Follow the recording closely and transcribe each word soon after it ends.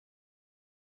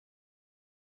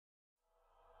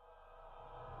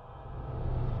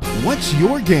What's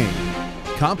your game?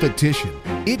 Competition.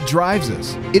 It drives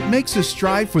us. It makes us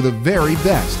strive for the very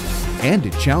best. And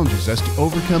it challenges us to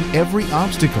overcome every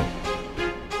obstacle.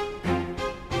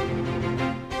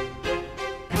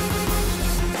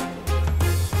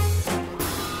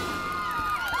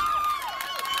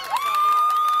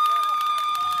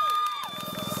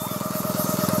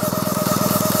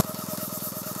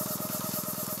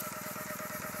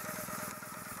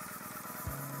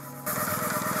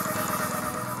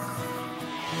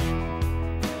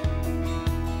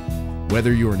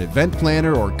 Whether you're an event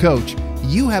planner or coach,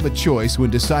 you have a choice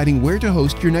when deciding where to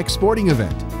host your next sporting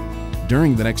event.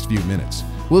 During the next few minutes,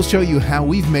 we'll show you how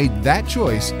we've made that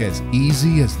choice as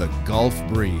easy as the Gulf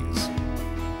breeze.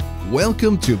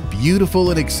 Welcome to beautiful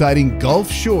and exciting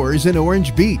Gulf Shores in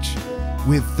Orange Beach.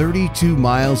 With 32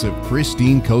 miles of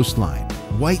pristine coastline,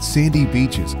 white sandy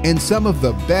beaches, and some of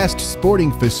the best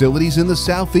sporting facilities in the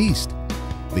Southeast.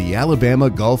 The Alabama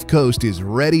Gulf Coast is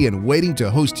ready and waiting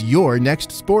to host your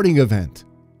next sporting event.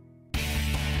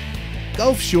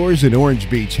 Gulf Shores and Orange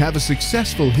Beach have a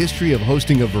successful history of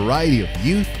hosting a variety of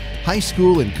youth, high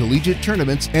school, and collegiate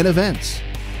tournaments and events.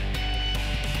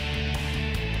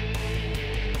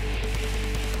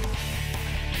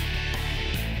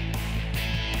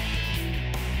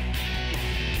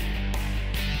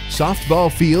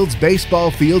 Softball fields,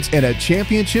 baseball fields, and a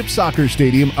championship soccer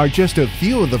stadium are just a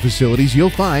few of the facilities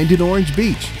you'll find in Orange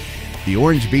Beach. The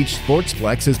Orange Beach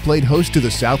Sportsplex has played host to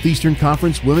the Southeastern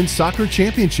Conference Women's Soccer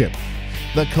Championship,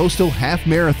 the Coastal Half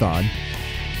Marathon,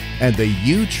 and the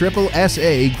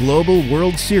USSSA Global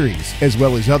World Series, as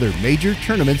well as other major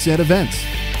tournaments and events.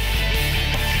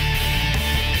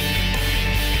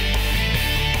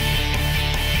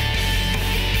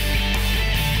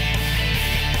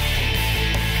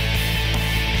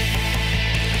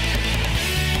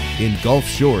 In Gulf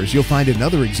Shores, you'll find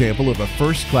another example of a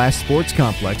first-class sports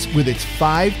complex with its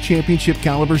 5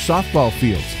 championship-caliber softball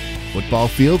fields, football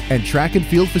field, and track and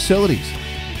field facilities.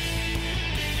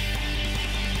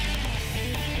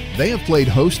 They have played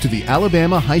host to the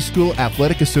Alabama High School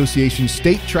Athletic Association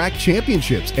State Track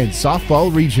Championships and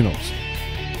Softball Regionals.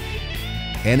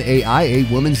 NAIA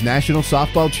Women's National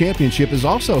Softball Championship is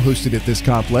also hosted at this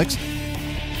complex,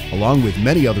 along with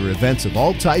many other events of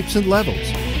all types and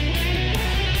levels.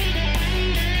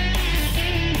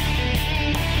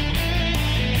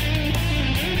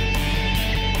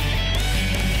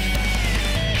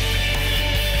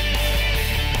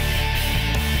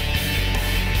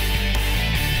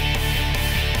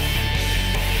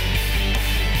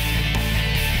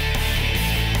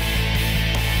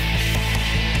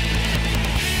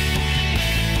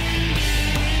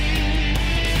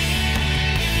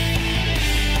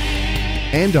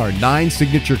 And our 9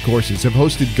 signature courses have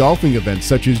hosted golfing events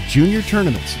such as junior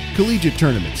tournaments, collegiate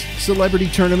tournaments, celebrity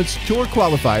tournaments, tour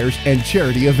qualifiers, and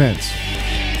charity events.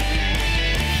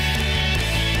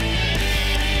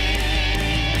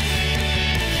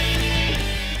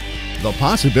 The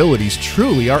possibilities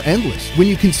truly are endless when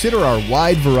you consider our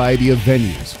wide variety of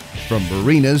venues. From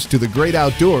marinas to the great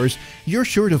outdoors, you're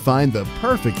sure to find the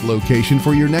perfect location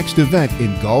for your next event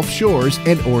in Gulf Shores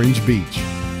and Orange Beach.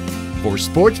 For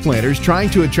sports planners trying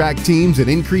to attract teams and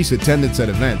increase attendance at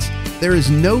events, there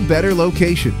is no better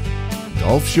location.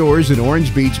 Gulf Shores and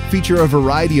Orange Beach feature a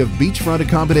variety of beachfront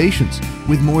accommodations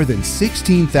with more than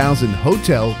 16,000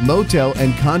 hotel, motel,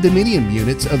 and condominium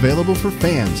units available for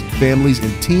fans, families,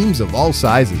 and teams of all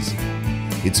sizes.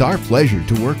 It's our pleasure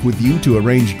to work with you to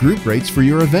arrange group rates for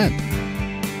your event.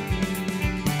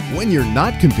 When you're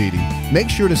not competing, make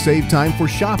sure to save time for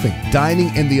shopping, dining,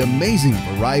 and the amazing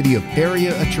variety of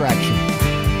area attractions.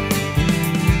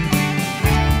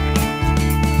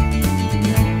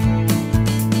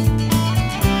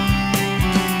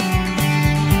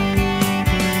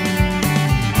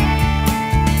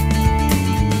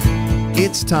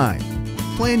 It's time.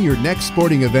 Plan your next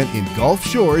sporting event in Gulf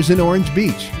Shores and Orange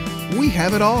Beach. We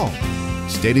have it all.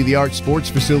 State-of-the-art sports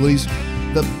facilities,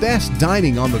 the best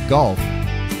dining on the Gulf,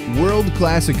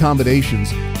 world-class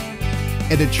accommodations,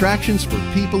 and attractions for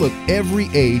people of every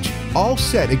age, all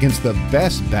set against the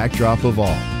best backdrop of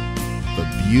all, the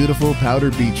beautiful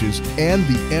powder beaches and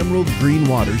the emerald green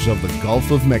waters of the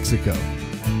Gulf of Mexico.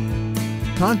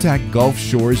 Contact Gulf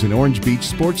Shores and Orange Beach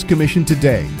Sports Commission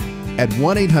today at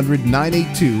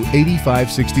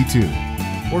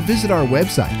 1-800-982-8562 or visit our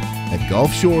website at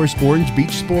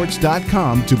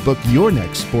gulfshoresorangebeachsports.com to book your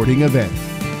next sporting event.